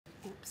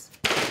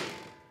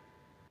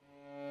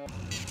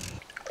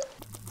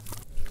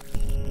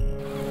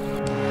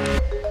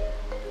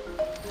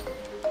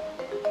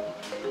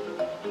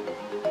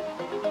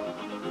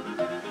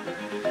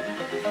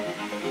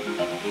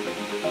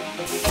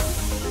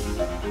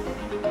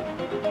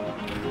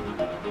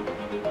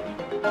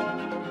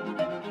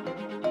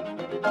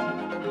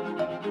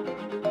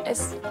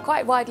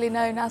quite widely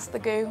known as the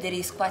goo. There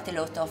is quite a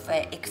lot of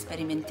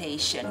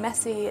experimentation.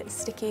 Messy, it's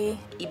sticky.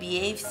 It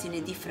behaves in a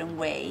different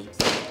way.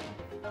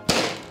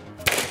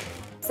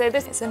 So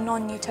this is a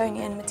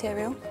non-Newtonian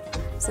material.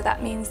 So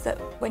that means that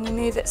when you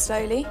move it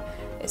slowly,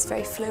 it's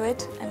very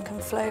fluid and can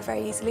flow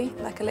very easily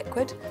like a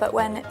liquid. But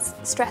when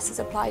stress is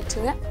applied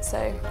to it,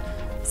 so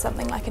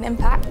something like an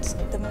impact,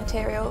 the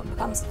material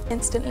becomes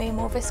instantly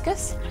more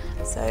viscous,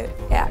 so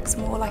it acts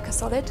more like a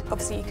solid.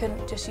 Obviously you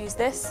couldn't just use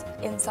this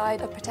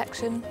inside a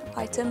protection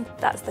item.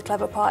 That's the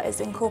clever part,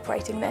 is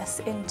incorporating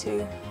this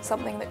into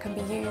something that can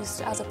be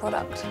used as a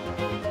product.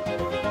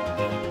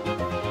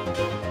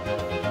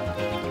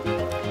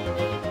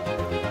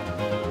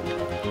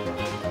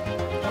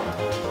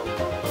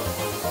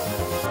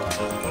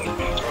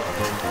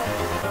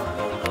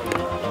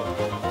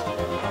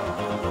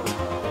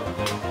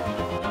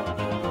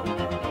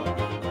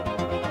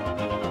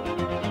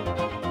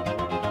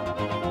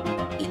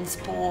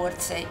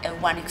 Sports,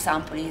 one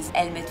example is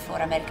helmet for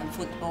American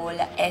football,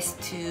 has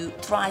to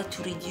try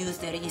to reduce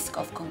the risk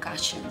of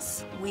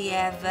concussions. We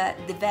have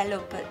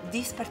developed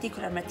this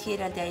particular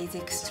material that is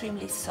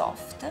extremely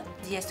soft.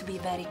 It has to be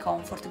very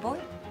comfortable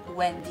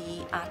when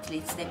the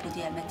athletes they put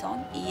the helmet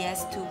on. It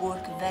has to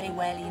work very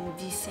well in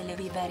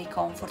decelerating, very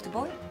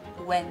comfortable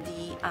when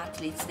the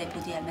athletes they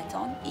put the helmet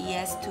on. It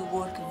has to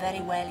work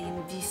very well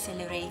in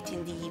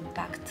decelerating the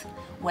impact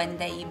when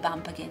they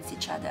bump against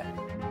each other.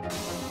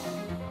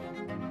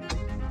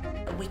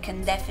 We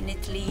can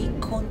definitely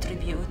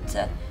contribute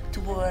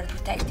toward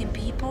protecting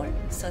people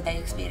so they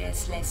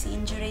experience less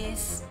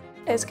injuries.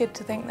 It's good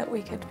to think that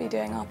we could be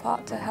doing our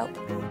part to help.